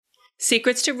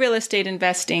Secrets to Real Estate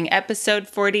Investing, Episode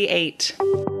 48.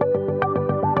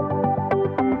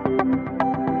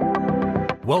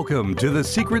 Welcome to the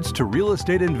Secrets to Real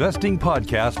Estate Investing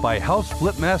podcast by House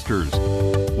Flip Masters,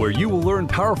 where you will learn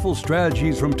powerful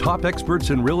strategies from top experts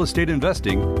in real estate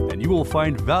investing, and you will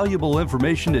find valuable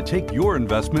information to take your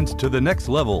investments to the next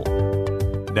level.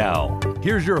 Now,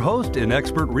 here's your host and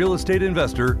expert real estate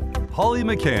investor, Holly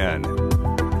McCann.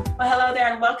 Well, hello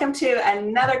there, and welcome to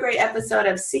another great episode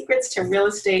of Secrets to Real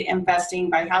Estate Investing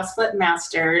by House Flip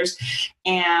Masters.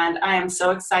 And I am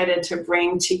so excited to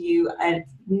bring to you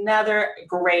another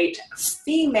great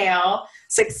female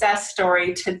success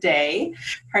story today.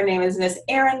 Her name is Miss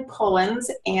Erin Pullins,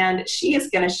 and she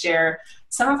is going to share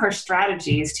some of her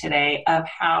strategies today of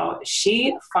how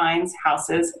she finds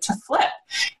houses to flip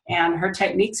and her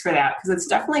techniques for that, because it's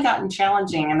definitely gotten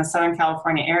challenging in the Southern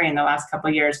California area in the last couple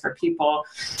of years for people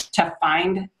to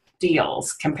find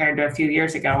deals compared to a few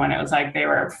years ago when it was like they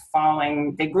were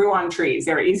falling, they grew on trees,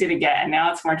 they were easy to get, and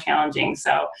now it's more challenging.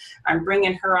 So I'm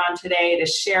bringing her on today to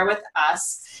share with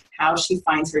us how she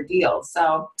finds her deals.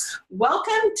 So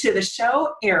welcome to the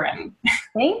show, Erin.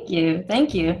 Thank you.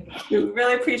 Thank you. We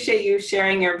really appreciate you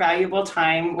sharing your valuable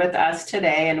time with us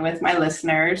today and with my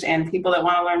listeners and people that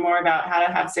want to learn more about how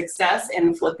to have success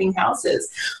in flipping houses.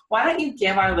 Why don't you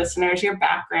give our listeners your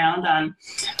background on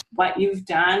what you've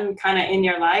done kind of in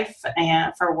your life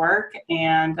and for work,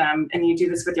 and you do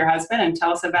this with your husband, and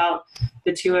tell us about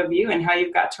the two of you and how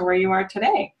you've got to where you are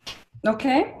today.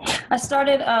 Okay. I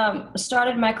started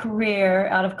my career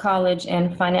out of college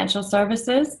in financial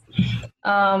services.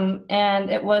 And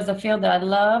it was a field that I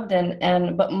loved,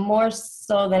 but more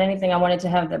so than anything, I wanted to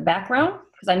have the background,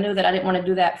 because I knew that I didn't want to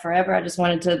do that forever. I just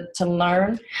wanted to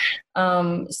learn.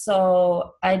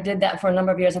 So I did that for a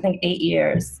number of years, I think 8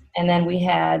 years. And then we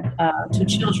had 2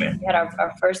 children. We had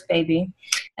our first baby,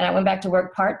 and I went back to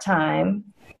work part-time.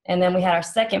 And then we had our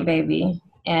second baby.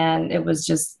 And it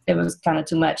was kind of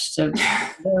too much to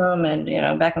them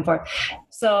and, back and forth.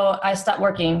 So I stopped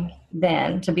working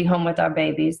then to be home with our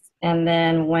babies. And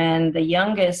then when the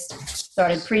youngest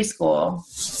started preschool,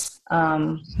 so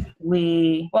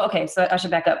I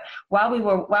should back up. While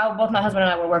both my husband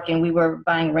and I were working, we were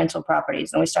buying rental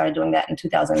properties, and we started doing that in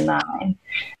 2009.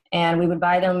 And we would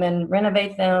buy them and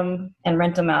renovate them and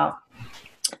rent them out.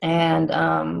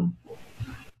 And,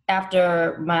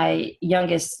 after my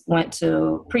youngest went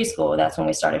to preschool, that's when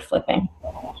we started flipping.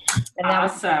 And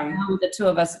awesome. The two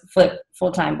of us flip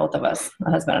full-time, both of us,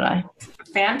 my husband and I.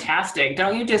 Fantastic.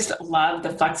 Don't you just love the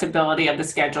flexibility of the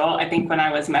schedule? I think when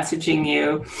I was messaging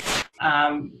you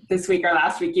this week or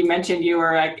last week, you mentioned you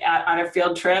were on a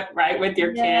field trip, right, with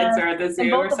your kids or the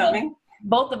zoo or something?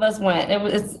 Both of us went.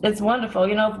 It's wonderful.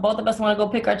 If both of us want to go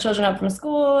pick our children up from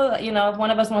school, if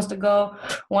one of us wants to go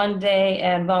one day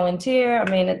and volunteer, I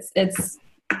mean,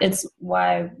 it's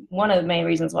why one of the main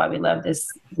reasons why we love this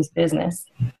business.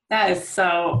 That is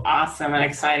so awesome and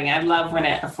exciting. I love when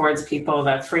it affords people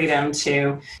the freedom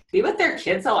to be with their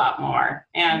kids a lot more.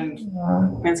 And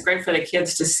it's great for the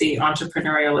kids to see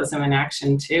entrepreneurialism in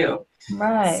action too.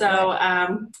 Right. So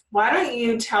why don't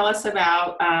you tell us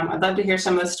about, I'd love to hear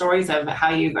some of the stories of how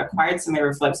you've acquired some of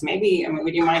your flips. Maybe,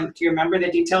 would you mind, do you remember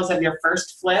the details of your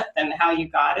first flip and how you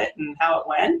got it and how it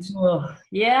went? Oh,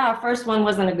 yeah, our first one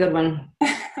wasn't a good one.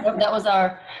 That was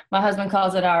my husband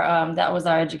calls it that was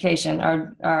our education,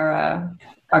 our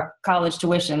college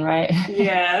tuition, right?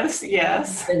 Yes.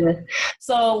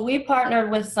 So we partnered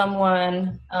with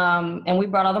someone, and we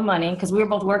brought all the money because we were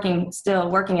both still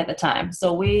working at the time.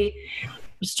 So we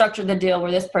structured the deal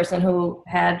where this person who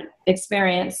had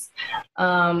experience,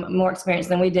 more experience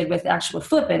than we did with actual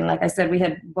flipping. Like I said, we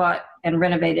had bought and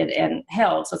renovated and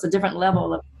held. So it's a different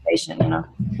level of innovation,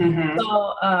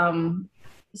 Mm-hmm.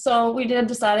 So we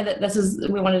decided that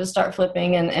we wanted to start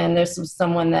flipping, and there's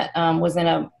someone that was in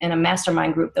a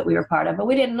mastermind group that we were part of, but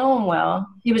we didn't know him well.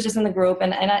 He was just in the group,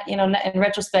 and I, in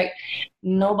retrospect,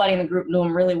 nobody in the group knew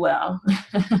him really well.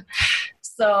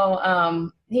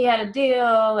 So he had a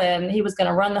deal, and he was going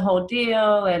to run the whole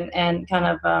deal and kind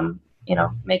of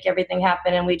make everything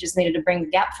happen, and we just needed to bring the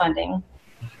gap funding.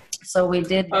 So we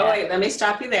did that. Oh, wait, let me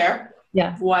stop you there.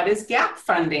 Yeah. What is gap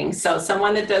funding? So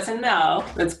someone that doesn't know,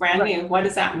 that's brand new, what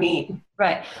does that mean?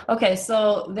 Right. Okay.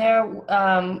 So there,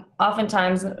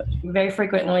 oftentimes, very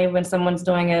frequently, when someone's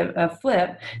doing a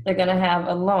flip, they're going to have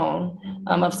a loan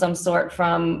of some sort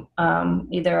from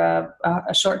either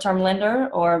a short-term lender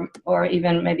or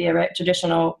even maybe a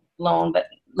traditional loan, but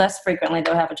less frequently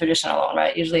they'll have a traditional loan,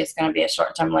 right? Usually it's going to be a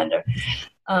short-term lender.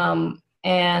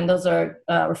 And those are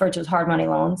referred to as hard money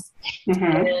loans. Mm-hmm.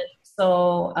 And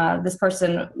so this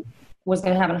person was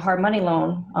going to have a hard money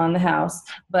loan on the house,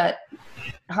 but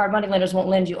hard money lenders won't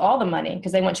lend you all the money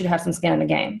because they want you to have some skin in the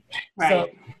game. Right. So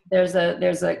there's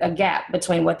a gap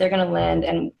between what they're going to lend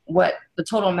and what the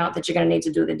total amount that you're going to need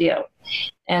to do the deal.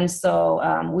 And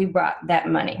so we brought that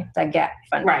money, that gap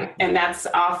funding. Right. And that's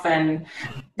often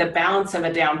the balance of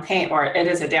a down payment, or it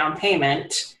is a down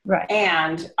payment, right,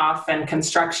 and often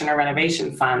construction or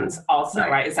renovation funds also,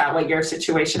 right? Is that what your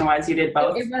situation was? You did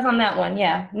both? It was on that one,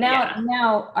 yeah.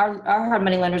 Now our hard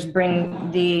money lenders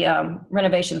bring the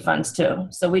renovation funds too.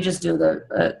 So we just do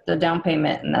the down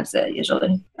payment, and that's it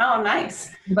usually. Oh,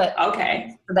 nice. But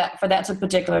okay, for that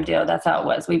particular deal, that's how it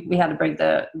was. We had to bring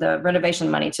the renovation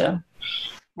money too.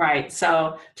 Right.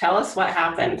 So tell us what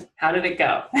happened. How did it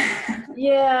go?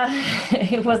 Yeah,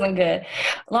 it wasn't good.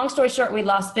 Long story short, we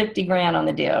lost $50,000 on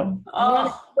the deal. Oh.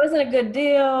 It wasn't a good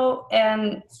deal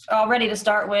and already to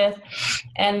start with.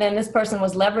 And then this person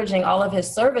was leveraging all of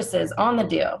his services on the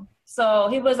deal. So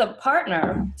he was a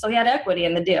partner, so he had equity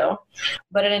in the deal.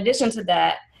 But in addition to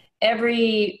that,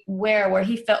 everywhere where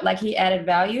he felt like he added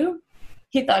value,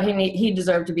 he thought he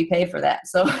deserved to be paid for that.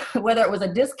 So whether it was a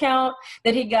discount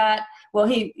that he got, well,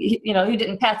 he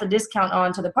didn't pass the discount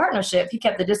on to the partnership. He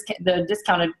kept the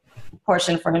discounted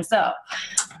portion for himself.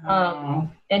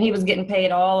 And he was getting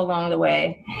paid all along the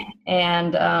way.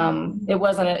 And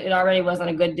it already wasn't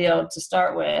a good deal to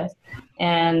start with.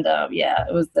 And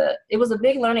it was a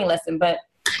big learning lesson, but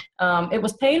it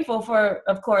was painful for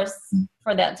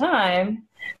that time.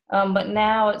 But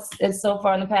now it's so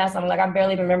far in the past. I'm like, I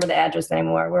barely even remember the address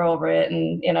anymore. We're over it.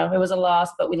 And, it was a loss,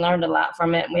 but we learned a lot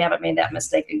from it and we haven't made that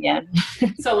mistake again.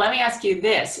 So let me ask you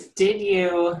this. Did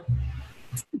you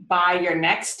buy your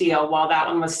next deal while that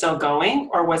one was still going,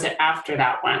 or was it after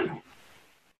that one?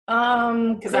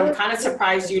 Because I'm kind of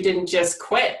surprised you didn't just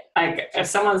quit. Like if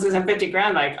someone's losing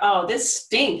 $50,000, like, oh, this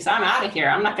stinks, I'm out of here,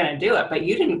 I'm not going to do it. But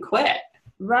you didn't quit.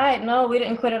 Right. No, we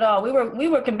didn't quit at all. We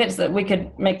were convinced that we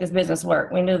could make this business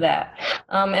work. We knew that.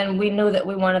 And we knew that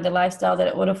we wanted the lifestyle that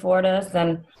it would afford us.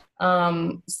 And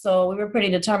so we were pretty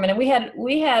determined. And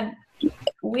we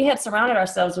had surrounded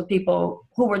ourselves with people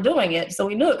who were doing it. So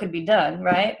we knew it could be done.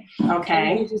 Right.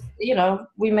 Okay. And we just,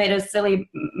 we made a silly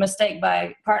mistake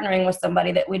by partnering with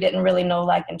somebody that we didn't really know,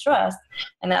 like, and trust.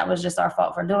 And that was just our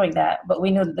fault for doing that. But we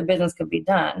knew that the business could be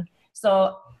done.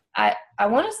 So I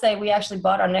want to say we actually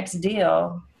bought our next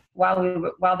deal while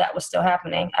that was still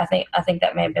happening. I think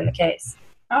that may have been the case.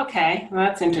 Okay, well,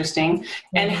 that's interesting.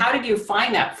 And how did you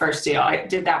find that first deal?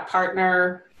 Did that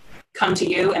partner come to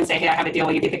you and say, "Hey, I have a deal.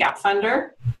 Will you be the gap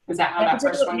funder"? Is that how that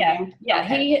first one came? Yeah.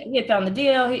 Okay. He had found the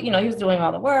deal. He was doing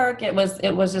all the work. It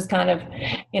was just kind of,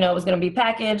 it was going to be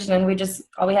packaged, and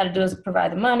all we had to do is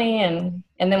provide the money, and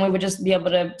then we would just be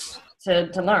able to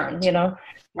learn.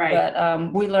 Right.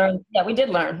 But we learned. Yeah, we did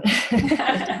learn.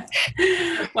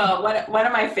 Well, one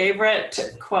of my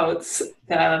favorite quotes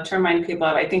that I love to remind people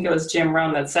of, I think it was Jim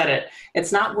Rohn that said it.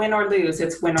 It's not win or lose,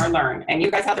 it's win or learn. And you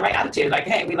guys have the right attitude. Like,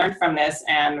 hey, we learned from this,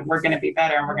 and we're going to be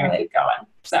better, and we're going to keep going.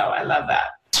 So I love that.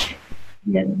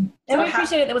 Yeah. And we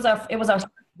appreciate it. It was our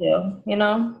deal.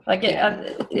 Like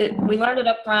we learned it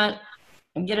up front.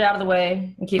 And get it out of the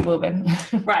way and keep moving.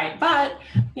 Right. But,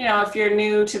 if you're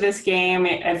new to this game,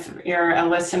 if you're a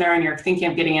listener and you're thinking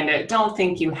of getting into it, don't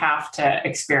think you have to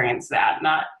experience that.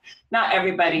 Not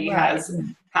everybody has a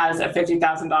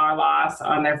 $50,000 loss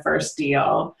on their first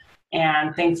deal.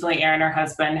 And thankfully, Erin, her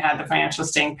husband, had the financial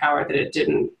staying power that it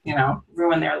didn't,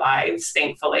 ruin their lives,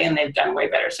 thankfully. And they've done way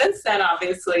better since then,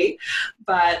 obviously.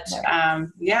 But,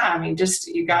 just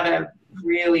you got to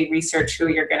really research who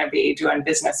you're going to be doing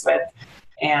business with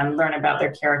and learn about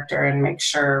their character and make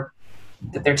sure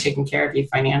that they're taking care of you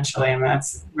financially. And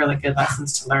that's really good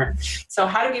lessons to learn. So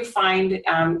how did you find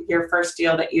your first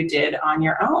deal that you did on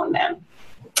your own then?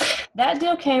 That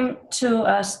deal came to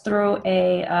us through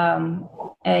a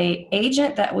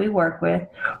agent that we work with,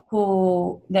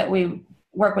 that we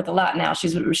work with a lot now.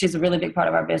 She's a really big part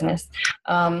of our business.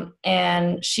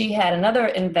 And she had another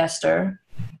investor,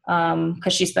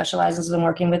 because she specializes in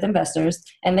working with investors,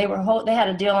 and they had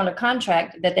a deal under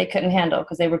contract that they couldn't handle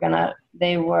because they were gonna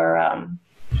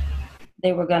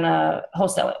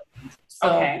wholesale it. So,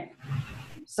 okay.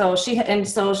 So she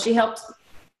helped,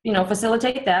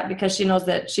 facilitate that because she knows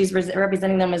that she's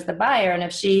representing them as the buyer, and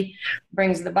if she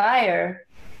brings the buyer,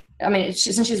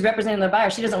 since she's representing the buyer,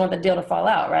 she doesn't want the deal to fall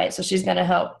out, right? So she's going to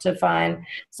help to find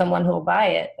someone who will buy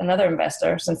it, another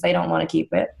investor, since they don't want to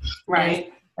keep it. Right.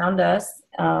 And found us.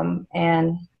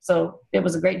 And so it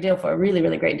was a really,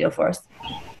 really great deal for us.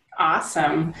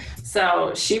 Awesome.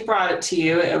 So she brought it to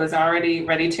you. It was already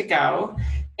ready to go.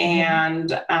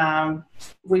 And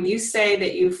would you say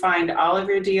that you find all of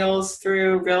your deals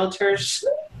through realtors,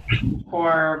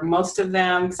 or most of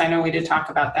them? Because I know we did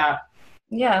talk about that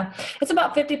Yeah, it's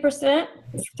about 50%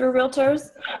 through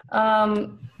realtors.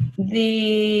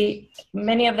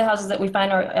 Many of the houses that we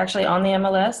find are actually on the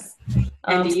MLS.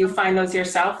 And do you find those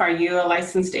yourself? Are you a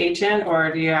licensed agent,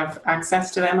 or do you have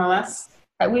access to the MLS?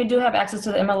 We do have access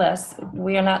to the MLS.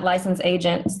 We are not licensed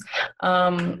agents.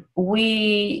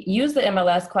 We use the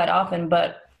MLS quite often,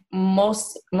 but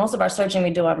most of our searching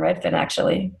we do on Redfin,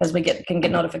 actually, because we can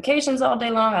get notifications all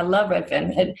day long. I love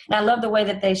Redfin, and I love the way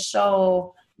that they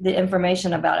show the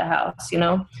information about a house,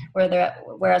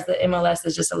 whereas the MLS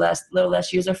is just little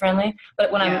less user friendly.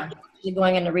 But when I'm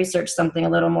going in to research something a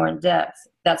little more in depth,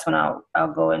 that's when I'll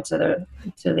go into the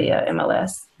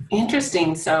MLS.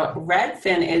 Interesting. So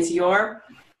Redfin is your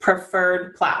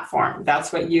preferred platform.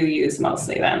 That's what you use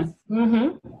mostly then.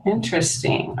 Mm-hmm.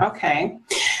 Interesting. Okay.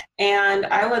 And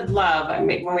I would love, when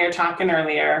we were talking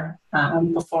earlier,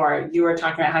 before, you were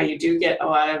talking about how you do get a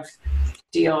lot of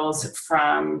deals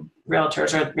from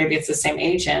realtors, or maybe it's the same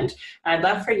agent. I'd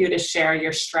love for you to share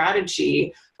your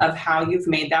strategy of how you've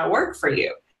made that work for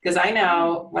you. Because I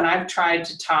know when I've tried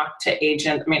to talk to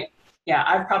agents,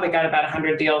 I've probably got about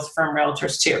 100 deals from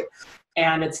realtors too.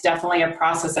 And it's definitely a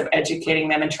process of educating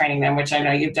them and training them, which I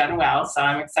know you've done well. So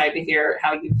I'm excited to hear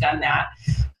how you've done that.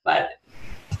 But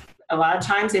a lot of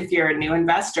times if you're a new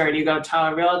investor and you go tell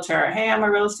a realtor, hey, I'm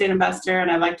a real estate investor and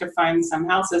I'd like to find some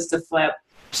houses to flip,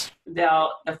 the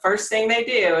first thing they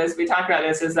do, is we talk about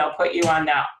this, is they'll put you on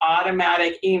that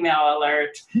automatic email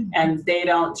alert, and they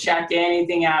don't check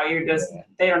anything out.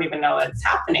 They don't even know that it's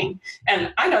happening.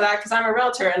 And I know that because I'm a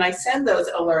realtor and I send those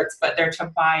alerts, but they're to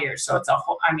buyers. So it's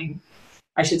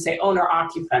I should say owner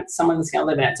occupant, someone that's going to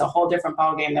live in it. It's a whole different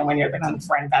ballgame than when you're looking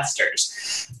for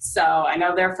investors. So I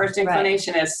know their first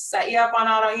inclination is set you up on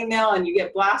auto email and you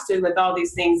get blasted with all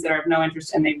these things that are of no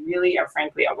interest, and they really are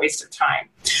frankly a waste of time.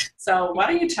 So why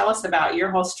don't you tell us about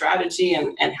your whole strategy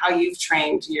and how you've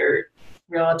trained your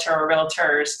realtor or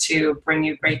realtors to bring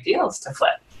you great deals to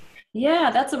flip? Yeah,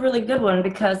 that's a really good one,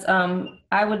 because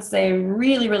I would say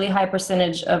really, really high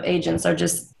percentage of agents are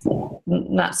just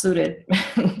not suited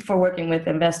for working with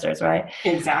investors, right?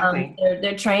 Exactly.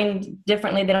 They're trained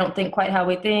differently. They don't think quite how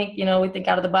we think. We think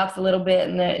out of the box a little bit,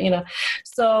 and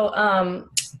So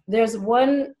there's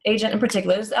one agent in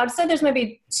particular. I'd say there's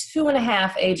maybe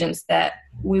 2.5 agents that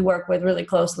we work with really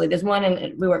closely. There's one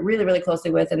we work really, really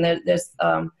closely with, and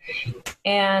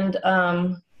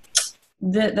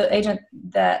the agent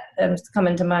that is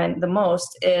coming to mind the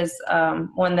most is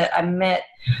one that I met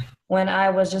when I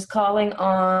was just calling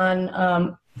on,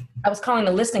 I was calling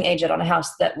the listing agent on a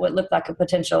house that would look like a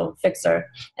potential fixer.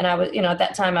 And I was, at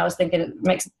that time I was thinking it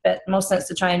makes most sense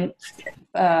to try and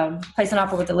place an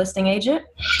offer with the listing agent.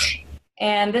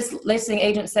 And this listing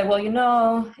agent said, well,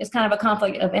 it's kind of a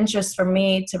conflict of interest for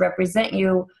me to represent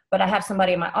you, but I have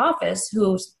somebody in my office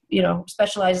who,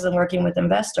 specializes in working with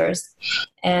investors.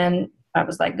 And I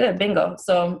was like, good, bingo.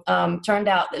 So turned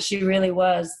out that she really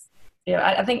was,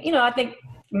 I think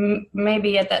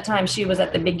maybe at that time she was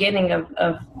at the beginning of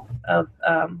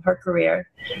her career,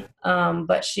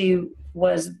 but she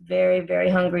was very, very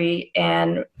hungry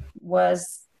and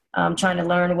was trying to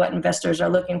learn what investors are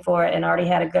looking for, and already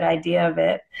had a good idea of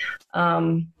it.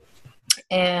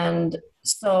 And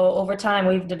so over time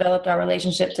we've developed our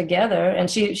relationship together, and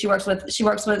she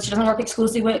doesn't work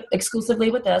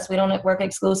exclusively with us. We don't work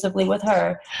exclusively with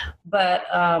her, but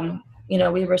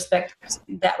we respect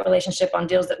that relationship on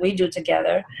deals that we do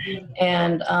together.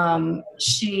 And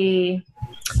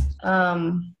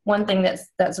one thing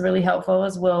that's really helpful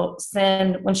is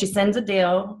when she sends a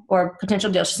deal or potential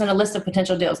deal, she'll send a list of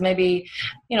potential deals, maybe,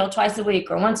 twice a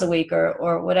week or once a week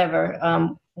or whatever,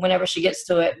 whenever she gets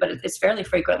to it, but it's fairly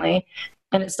frequently.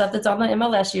 And it's stuff that's on the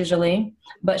MLS usually,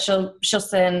 but she'll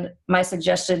send my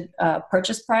suggested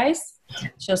purchase price.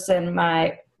 She'll send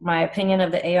my opinion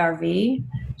of the ARV.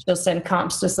 She'll send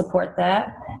comps to support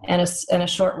that, and a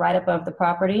short write-up of the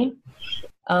property.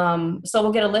 So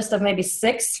we'll get a list of maybe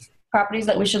 6 properties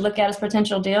that we should look at as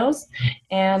potential deals.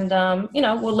 And,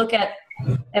 we'll look at,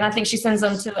 and I think she sends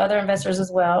them to other investors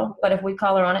as well. But if we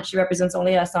call her on it, she represents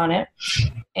only us on it.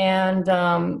 And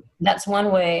that's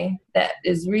one way that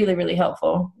is really, really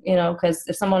helpful, because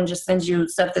if someone just sends you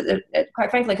stuff that quite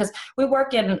frankly, because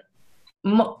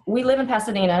we live in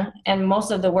Pasadena, and most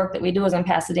of the work that we do is in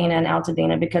Pasadena and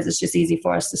Altadena, because it's just easy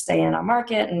for us to stay in our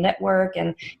market and network,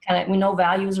 and we know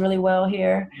values really well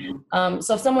here.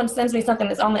 So if someone sends me something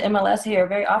that's on the MLS here,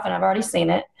 very often I've already seen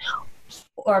it,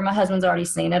 or my husband's already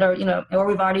seen it, or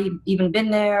we've already even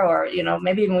been there, or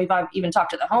maybe we've even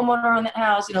talked to the homeowner on that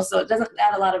house. So it doesn't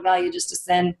add a lot of value just to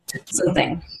send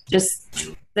something,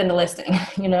 just send a listing.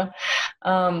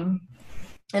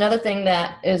 Another thing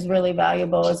that is really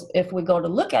valuable is if we go to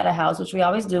look at a house, which we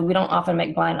always do, we don't often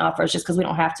make blind offers just because we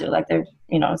don't have to, like they're,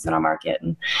 it's in our market.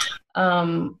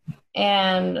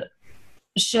 And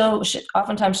she's already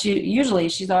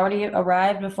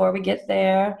arrived before we get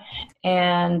there,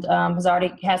 and has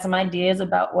already had some ideas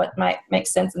about what might make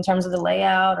sense in terms of the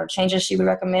layout or changes she would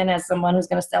recommend as someone who's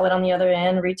going to sell it on the other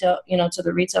end, retail, to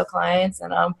the retail clients,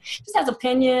 and just has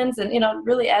opinions, and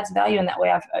really adds value in that way.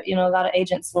 A lot of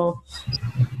agents will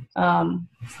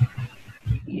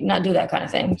not do that kind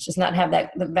of thing. Just not have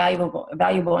the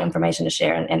valuable information to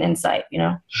share and insight.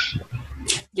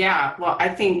 Yeah, well, I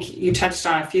think you touched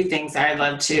on a few things I'd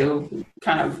love to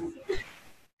kind of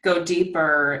go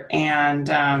deeper and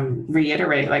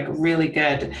reiterate, like really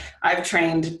good. I've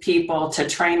trained people to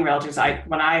train realtors.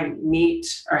 When I meet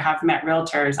or have met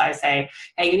realtors, I say,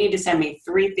 hey, you need to send me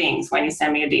 3 things when you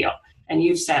send me a deal. And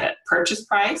you've said it, purchase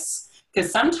price,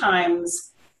 because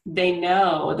sometimes they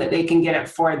know that they can get it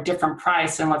for a different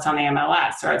price than what's on the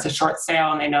MLS, or it's a short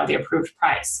sale and they know the approved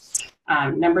price.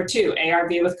 Number 2,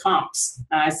 ARV with comps.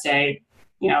 I say,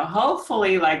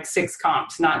 hopefully like 6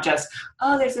 comps, not just,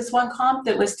 there's this one comp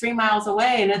that was 3 miles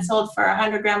away and it sold for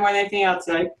 $100 grand more than anything else.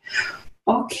 Like,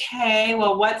 okay,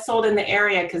 well, what sold in the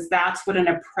area? Because that's what an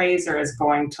appraiser is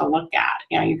going to look at.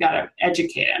 You've got to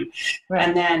educate him. Right.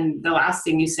 And then the last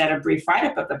thing you said, a brief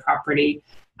write-up of the property.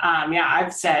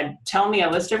 I've said, tell me a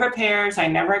list of repairs. I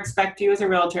never expect you as a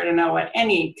realtor to know what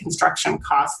any construction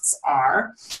costs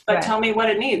are, but right. Tell me what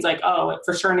it needs. Like, it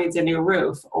for sure needs a new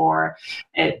roof, or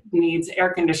it needs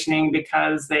air conditioning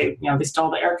because they stole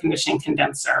the air conditioning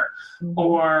condenser, mm-hmm.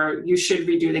 or you should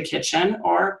redo the kitchen,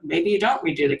 or maybe you don't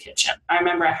redo the kitchen. I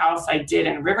remember a house I did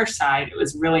in Riverside. It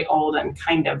was really old and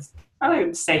kind of, I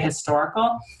would say,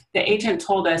 historical. The agent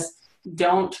told us,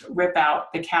 don't rip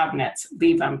out the cabinets,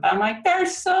 leave them. But I'm like, they're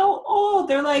so old.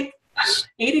 They're like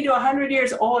 80 to 100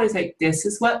 years old. He's like, this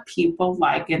is what people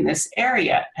like in this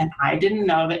area. And I didn't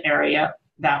know the area,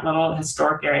 that little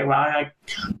historic area well. I'm like,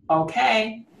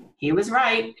 okay, he was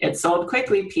right. It sold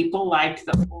quickly. People liked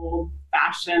the old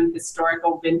fashioned,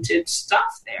 historical, vintage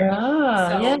stuff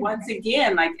there. Once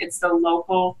again, like, it's the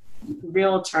local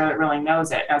realtor that really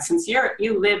knows it. Now, since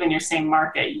you live in your same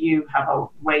market, you have a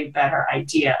way better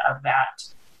idea of that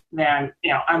than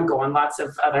I'm going lots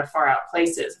of other far out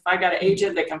places. If I got an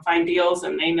agent that can find deals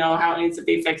and they know how it needs to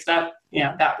be fixed up,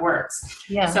 that works.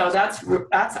 Yeah. So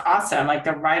that's awesome. Like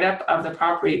the write up of the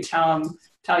property,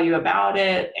 tell you about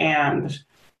it and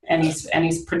any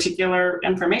particular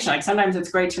information. Like sometimes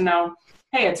it's great to know,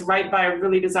 hey, it's right by a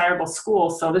really desirable school,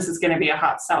 so this is going to be a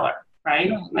hot seller, right?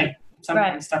 Yeah. Like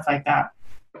sometimes stuff like that.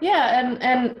 Yeah,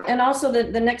 and also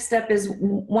the next step is,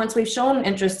 once we've shown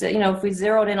interest, if we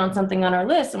zeroed in on something on our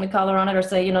list and we call her on it or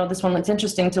say, this one looks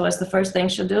interesting to us, the first thing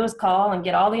she'll do is call and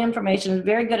get all the information.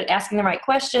 Very good at asking the right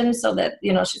questions so that,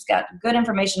 she's got good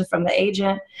information from the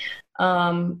agent.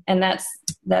 And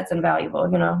that's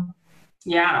invaluable,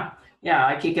 Yeah. Yeah.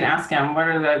 Like you can ask him,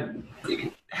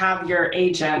 have your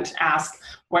agent ask,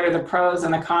 what are the pros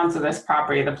and the cons of this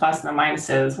property, the plus and the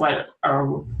minuses,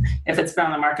 or if it's been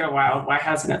on the market a while, why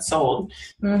hasn't it sold?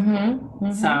 Mm-hmm,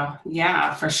 mm-hmm. So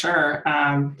yeah, for sure.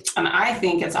 And I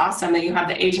think it's awesome that you have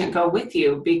the agent go with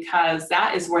you, because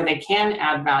that is where they can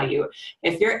add value.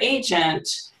 If your agent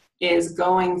is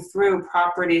going through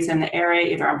properties in the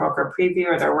area, either on broker preview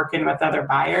or they're working with other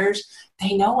buyers,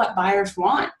 they know what buyers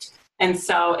want. And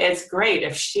so it's great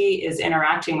if she is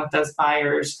interacting with those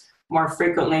buyers more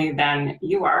frequently than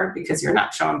you are, because you're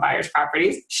not showing buyers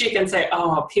properties. She can say,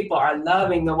 people are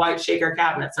loving the white shaker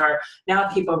cabinets, or now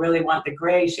people really want the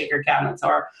gray shaker cabinets,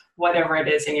 or whatever it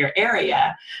is in your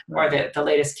area, or the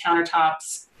latest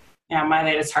countertops. My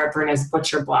latest heartburn is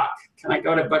Butcher Block. Can I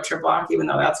go to Butcher Block, even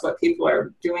though that's what people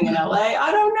are doing in LA? I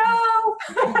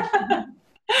don't know.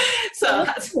 So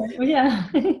that's yeah.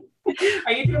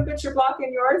 Are you doing Butcher Block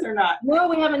in yours or not? No,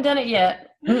 we haven't done it yet.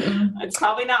 It's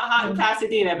probably not hot in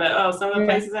Pasadena, but some of the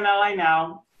places in LA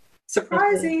now.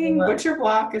 Surprising. Butcher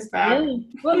Block is back. Yeah.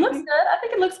 Well, it looks good. I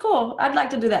think it looks cool. I'd like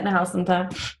to do that in the house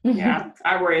sometime. Yeah.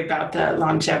 I worry about the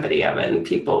longevity of it and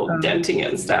people denting it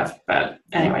and stuff. But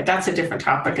anyway, that's a different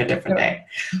topic, a different day.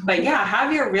 But yeah,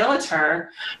 have your realtor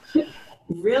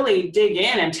really dig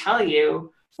in and tell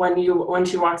you when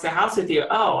she walks the house with you,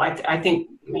 I think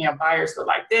buyers would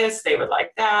like this, they would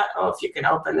like that. If you can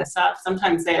open this up.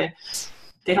 Sometimes they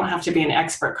don't have to be an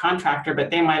expert contractor, but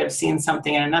they might have seen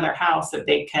something in another house that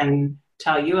they can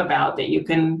tell you about that you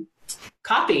can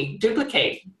copy,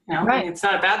 duplicate. Right. It's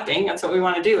not a bad thing. That's what we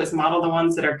want to do, is model the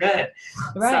ones that are good.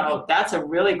 Right. So that's a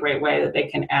really great way that they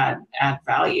can add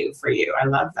value for you. I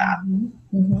love that.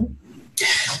 Mm-hmm.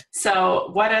 So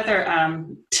what other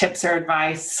tips or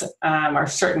advice or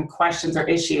certain questions or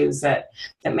issues that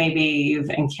maybe you've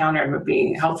encountered would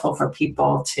be helpful for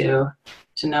people to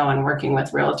know in working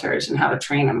with realtors and how to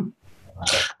train them?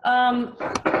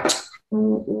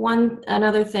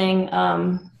 Another thing,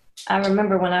 I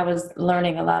remember when I was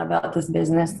learning a lot about this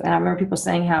business, and I remember people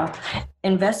saying how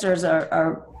investors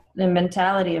are the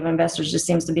mentality of investors just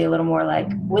seems to be a little more like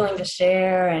willing to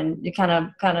share and kind of,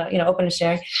 open to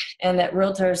sharing, and that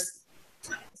realtors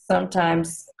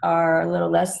sometimes are a little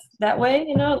less that way,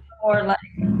 or like,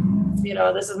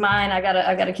 this is mine. I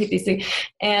gotta keep these things.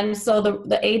 And so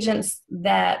the agents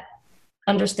that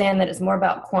understand that it's more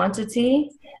about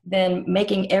quantity than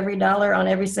making every dollar on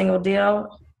every single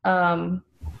deal,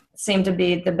 seem to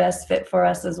be the best fit for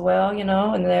us as well,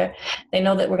 and they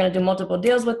know that we're going to do multiple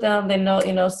deals with them. They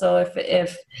know, so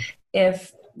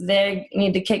if they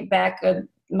need to kick back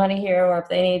money here, or if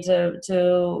they need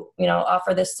to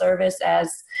offer this service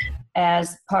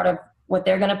as part of what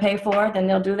they're going to pay for, then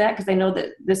they'll do that because they know that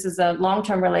this is a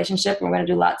long-term relationship. We're going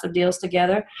to do lots of deals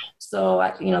together. So,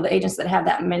 the agents that have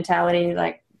that mentality,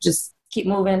 like just keep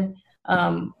moving,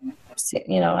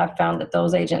 I've found that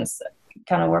those agents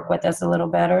kind of work with us a little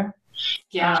better.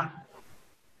 Yeah.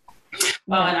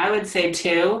 Well, and I would say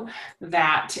too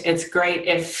that it's great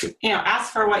if,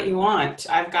 ask for what you want.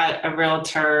 I've got a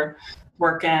realtor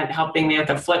helping me with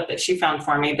a flip that she found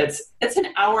for me. It's an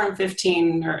hour and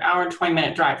 15 or hour and 20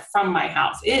 minute drive from my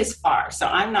house. It is far. So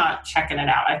I'm not checking it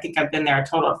out. I think I've been there a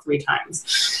total of 3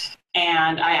 times.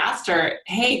 And I asked her,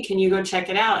 hey, can you go check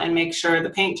it out and make sure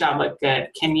the paint job looked good?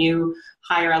 Can you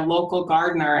hire a local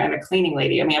gardener and a cleaning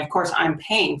lady? I mean, of course, I'm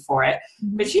paying for it,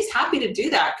 but she's happy to do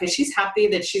that because she's happy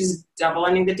that she's double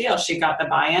ending the deal. She got the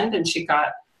buy end and she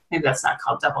got, maybe that's not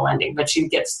called double ending, but she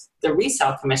gets the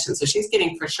resale commission. So she's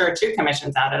getting for sure 2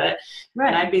 commissions out of it. Right.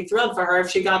 And I'd be thrilled for her if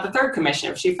she got the 3rd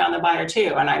commission, if she found the buyer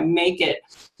too. And I make it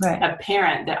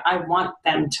apparent that I want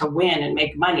them to win and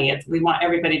make money. We want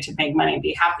everybody to make money and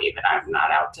be happy, that I'm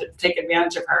not out to take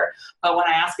advantage of her. But when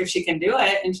I ask if she can do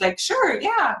it, and she's like, sure,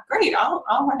 yeah, great. I'll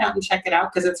run out and check it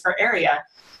out because it's her area.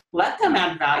 Let them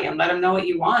add value and let them know what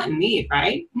you want and need,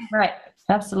 right? Right.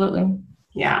 Absolutely.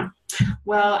 Yeah.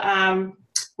 Well,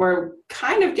 we're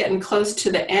kind of getting close to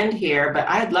the end here, but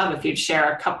I'd love if you'd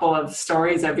share a couple of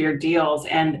stories of your deals.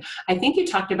 And I think you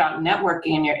talked about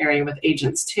networking in your area with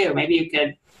agents too. Maybe you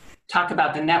could talk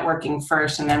about the networking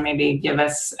first and then maybe give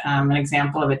us an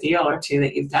example of a deal or 2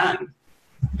 that you've done.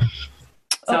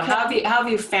 So okay. How have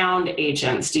you found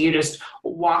agents? Do you just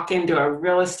walk into a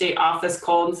real estate office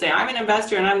cold and say, I'm an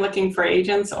investor and I'm looking for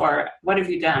agents? Or what have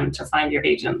you done to find your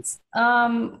agents?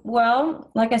 Well,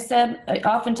 like I said,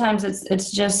 oftentimes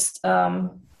it's just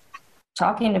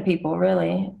talking to people,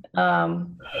 really. It's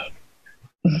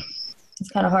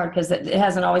kind of hard because it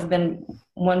hasn't always been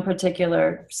one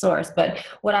particular source. But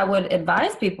what I would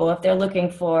advise people, if they're looking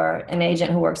for an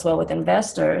agent who works well with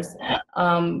investors,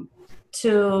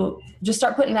 to just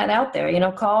start putting that out there,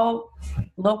 call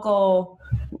local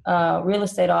real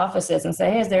estate offices and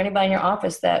say, hey, is there anybody in your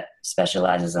office that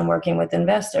specializes in working with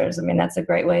investors? I mean, that's a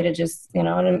great way to just,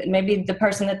 and maybe the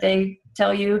person that they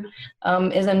tell you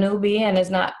is a newbie and is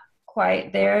not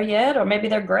quite there yet, or maybe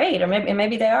they're great, or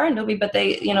maybe they are a newbie, but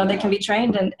they, they can be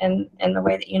trained in the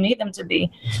way that you need them to be.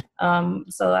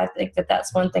 So I think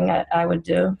that's one thing I would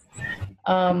do.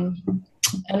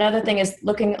 Another thing is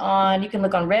you can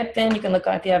look on Redfin, you can look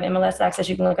on, if you have MLS access,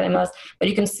 you can look on MLS, but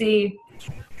you can see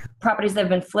properties that have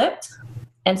been flipped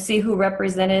and see who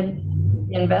represented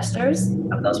the investors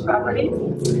of those properties.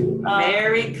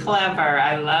 Very clever.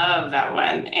 I love that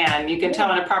one. And you can tell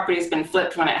when a property's been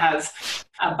flipped when it has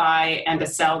a buy and a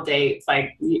sell date.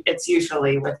 Like it's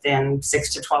usually within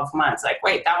 6 to 12 months. Like,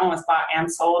 wait, that one was bought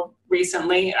and sold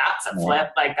recently. That's a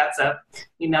flip. Like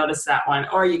you notice that one.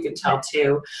 Or you can tell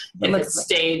too, if it's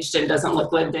staged and doesn't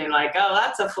look lived in, like, oh,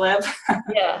 that's a flip.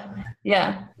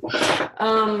 Yeah.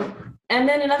 And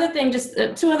then another thing, just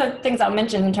 2 other things I'll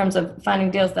mention in terms of finding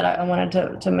deals that I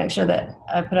wanted to make sure that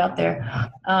I put out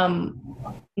there.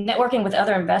 Networking with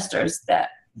other investors that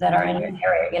are in your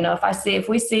area. If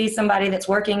we see somebody that's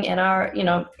working in our, we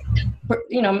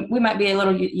might be a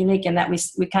little unique in that we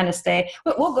kind of stay,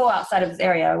 we'll go outside of this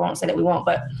area. I won't say that we won't,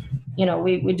 but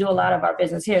we do a lot of our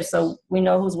business here. So we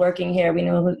know who's working here. We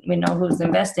know who's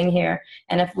investing here.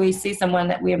 And if we see someone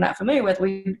that we are not familiar with,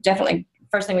 we definitely,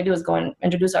 first thing we do is go and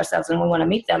introduce ourselves, and we want to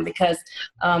meet them because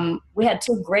we had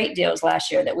 2 great deals last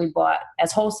year that we bought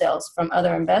as wholesales from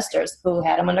other investors who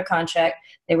had them under contract.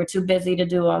 They were too busy to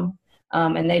do them.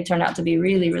 And they turn out to be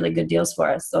really, really good deals for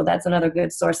us. So that's another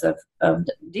good source of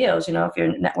deals. You know, if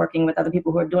you're networking with other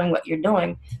people who are doing what you're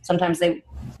doing, sometimes they,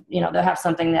 you know, they'll have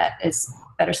something that is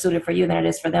better suited for you than it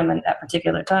is for them at that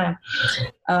particular time.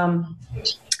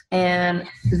 And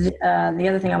the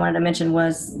other thing I wanted to mention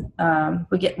was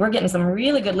we're getting some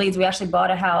really good leads. We actually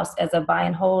bought a house as a buy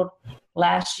and hold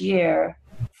last year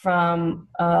from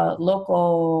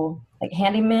local like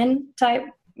handyman type,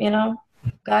 you know,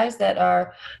 guys that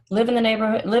live in the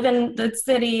neighborhood, live in the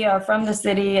city, or from the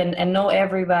city, and know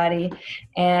everybody,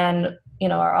 and you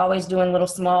know, are always doing little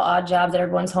small odd jobs at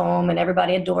everyone's home, and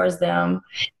everybody adores them,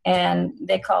 and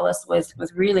they call us with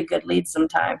really good leads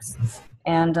sometimes.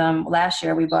 And last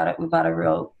year we bought a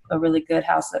really good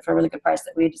house for a really good price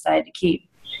that we decided to keep.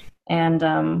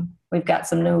 And we've got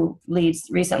some new leads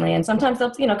recently, and sometimes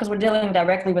they'll, you know, because we're dealing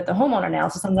directly with the homeowner now,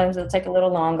 so sometimes it'll take a little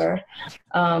longer,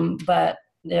 but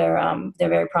they're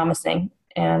very promising,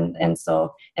 and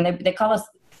they call us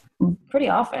pretty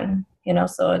often, you know,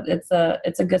 so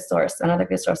it's a good source, another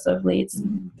good source of leads.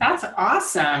 That's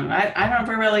awesome. I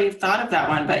never really thought of that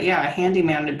one, but yeah, a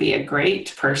handyman would be a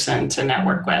great person to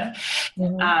network with.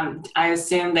 Mm-hmm. I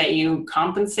assume that you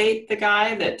compensate the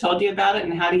guy that told you about it,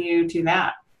 and how do you do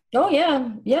that? Oh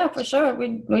yeah, for sure.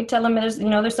 We tell them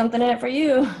there's something in it for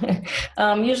you.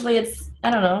 Usually it's, I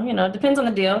don't know, you know, it depends on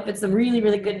the deal. If it's a really,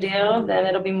 really good deal, then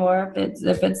it'll be more. If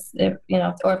you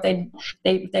know, or if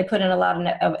they put in a lot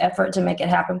of effort to make it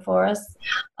happen for us.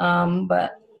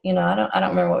 But you know, I don't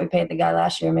remember what we paid the guy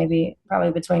last year.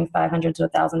 Probably between $500 to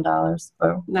 $1,000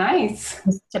 for nice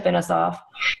tipping us off.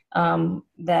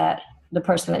 That the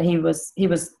person that he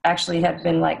was actually had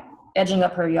been like edging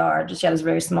up her yard. She had this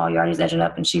very small yard. He's edging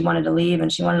up, and she wanted to leave, and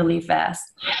she wanted to leave fast.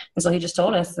 And so he just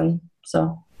told us, and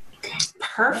so.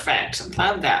 Perfect.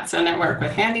 Love that. So network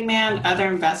with handyman, other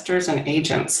investors, and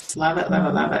agents. Love it, love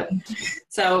it, love it.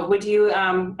 So would you,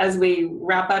 as we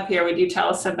wrap up here, would you tell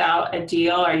us about a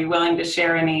deal? Are you willing to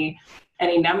share any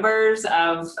numbers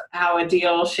of how a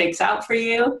deal shakes out for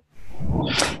you?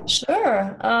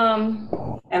 Sure.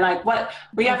 And like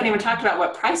we haven't even talked about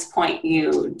what price point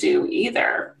you do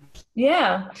either.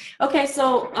 Yeah. Okay.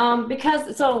 So,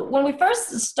 so when we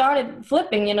first started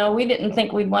flipping, you know, we didn't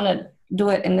think we'd want to do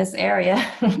it in this area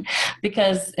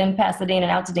because in Pasadena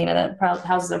and Altadena, the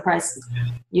houses are priced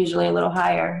usually a little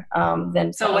higher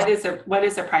than. So what is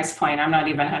the price point? I'm not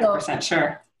even 100%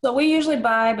 sure. So we usually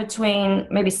buy between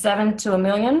maybe $7 to $1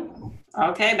 million.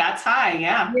 Okay, that's high.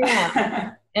 Yeah.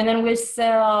 Yeah. And then we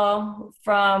sell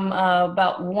from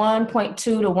about 1.2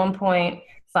 to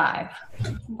 1.5.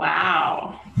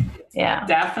 Wow. Yeah.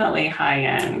 Definitely high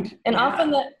end. And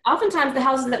yeah. Oftentimes the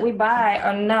houses that we buy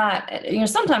are not, you know,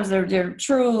 sometimes they're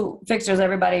true fixers.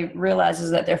 Everybody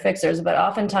realizes that they're fixers, but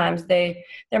oftentimes they're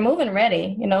move-in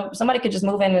ready. You know, somebody could just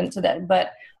move into that,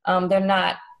 but they're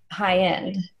not high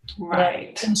end. Right. You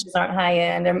know, finishes aren't high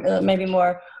end. They're maybe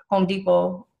more Home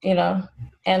Depot, you know,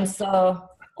 and so.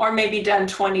 Or maybe done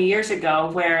 20 years ago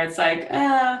where it's like,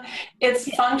 it's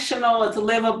functional, it's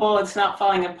livable, it's not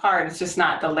falling apart. It's just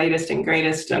not the latest and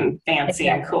greatest and fancy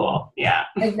and cool. Yeah.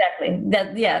 Exactly.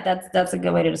 That's a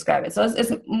good way to describe it. So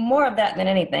it's more of that than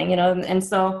anything, you know, and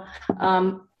so,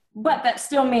 but that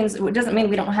still means, it doesn't mean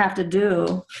we don't have to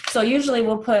do. So usually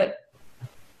we'll put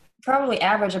probably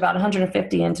average about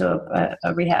 150 into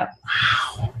a rehab.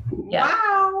 Wow. Yeah.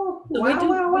 Wow. So Wow. we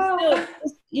still,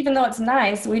 even though it's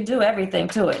nice, we do everything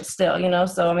to it still, you know?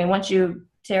 So, I mean, once you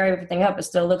tear everything up, it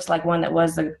still looks like one that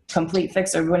was a complete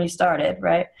fixer when you started,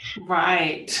 right?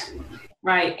 Right.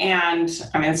 And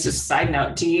I mean, it's just a side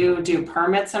note. Do you do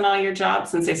permits on all your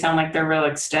jobs since they sound like they're real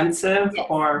extensive?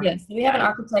 Yes. We have an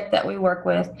architect that we work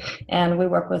with, and we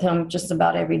work with him just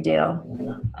about every deal.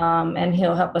 And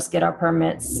he'll help us get our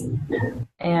permits.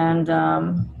 And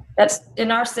that's in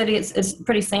our city, it's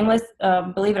pretty seamless,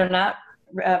 believe it or not.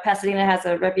 Pasadena has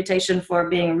a reputation for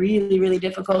being really, really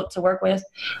difficult to work with.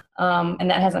 And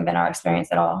that hasn't been our experience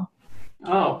at all.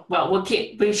 Oh, well,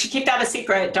 we should keep that a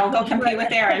secret. Don't go compete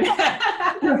with Erin.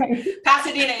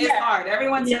 Pasadena is hard.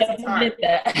 Everyone says it's hard.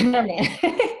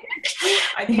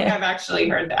 I think I've actually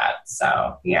heard that.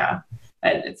 So yeah,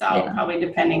 it's all probably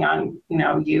depending on, you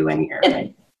know, you and your.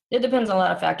 It depends on a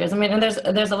lot of factors. I mean, and there's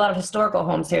a lot of historical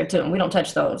homes here too, and we don't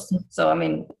touch those. So, I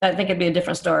mean, I think it'd be a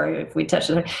different story if we touched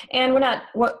them. And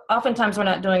oftentimes we're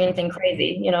not doing anything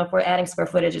crazy. You know, if we're adding square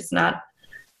footage, it's not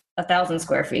 1,000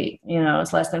 square feet. You know,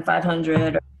 it's less than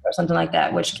 500 or something like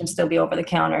that, which can still be over the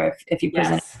counter if you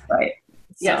present it right.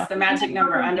 Yes, the magic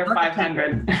number under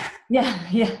 500. Yeah.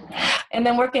 And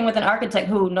then working with an architect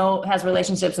who has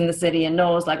relationships in the city and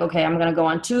knows like, okay, I'm going to go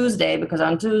on Tuesday because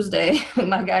on Tuesday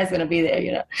my guy's going to be there,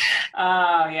 you know.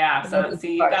 Oh, yeah. So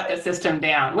you got the system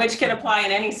down, which could apply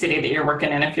in any city that you're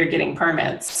working in if you're getting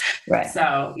permits. Right.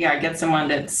 So yeah, get someone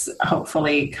that's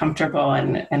hopefully comfortable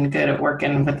and good at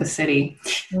working with the city.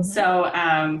 Mm-hmm. So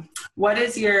what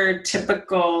is your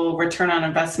typical return on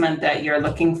investment that you're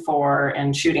looking for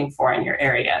and shooting for in your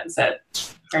area? Is it,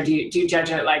 or do you judge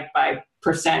it like by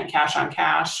percent cash on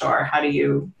cash, or how do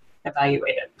you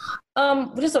evaluate it?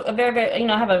 Just a very, very,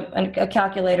 I have a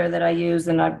calculator that I use,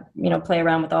 and I, play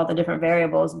around with all the different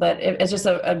variables, but it's just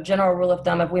a general rule of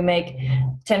thumb. If we make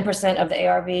 10% of the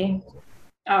ARV.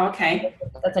 Oh, okay.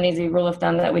 That's an easy rule of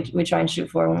thumb that we try and shoot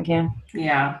for when we can.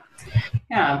 Yeah.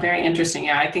 Yeah, very interesting.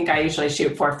 Yeah, I think I usually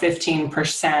shoot for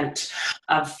 15%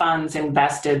 of funds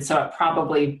invested, so it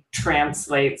probably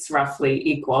translates roughly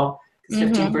equal.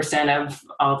 15% of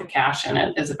all the cash in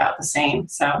it is about the same.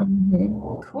 So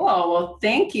cool. Well,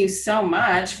 thank you so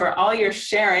much for all your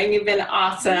sharing. You've been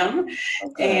awesome.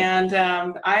 Okay. And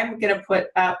I'm going to put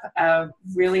up a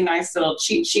really nice little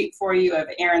cheat sheet for you of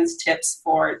Erin's tips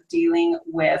for dealing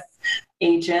with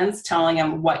agents, telling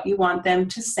them what you want them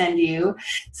to send you.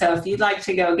 So if you'd like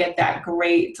to go get that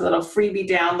great little freebie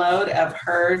download of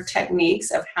her techniques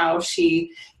of how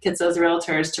she gets those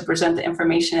realtors to present the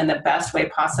information in the best way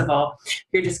possible,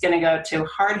 you're just going to go to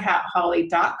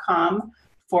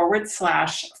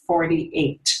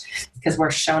hardhatholly.com/48, because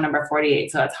we're show number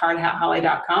 48. So that's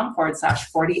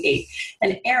hardhatholly.com/48.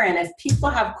 And Erin, if people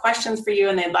have questions for you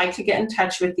and they'd like to get in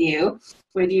touch with you,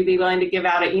 would you be willing to give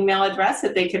out an email address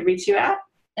that they could reach you at?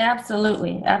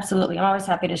 Absolutely. Absolutely. I'm always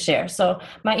happy to share. So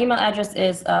my email address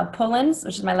is Pullins,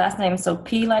 which is my last name. So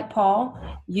P like Paul,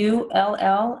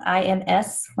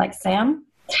 ULLINS like Sam,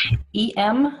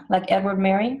 EM like Edward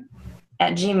Mary,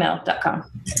 @gmail.com.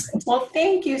 Well,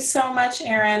 thank you so much,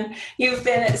 Erin. You've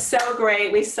been so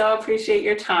great. We so appreciate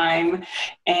your time,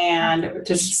 and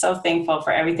just so thankful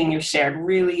for everything you've shared.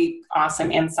 Really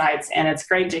awesome insights, and it's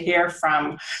great to hear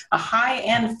from a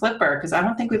high-end flipper, because I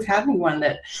don't think we've had anyone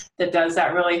that does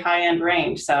that really high-end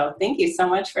range. So thank you so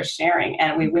much for sharing,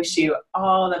 and we wish you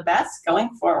all the best going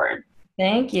forward.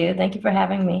 Thank you. Thank you for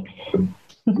having me.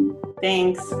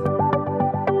 Thanks.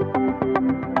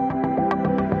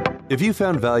 If you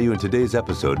found value in today's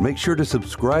episode, make sure to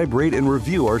subscribe, rate, and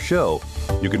review our show.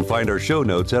 You can find our show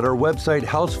notes at our website,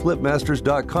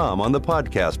 houseflipmasters.com, on the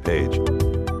podcast page.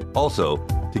 Also,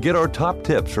 to get our top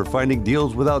tips for finding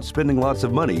deals without spending lots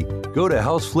of money, go to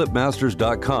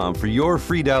houseflipmasters.com for your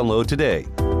free download today.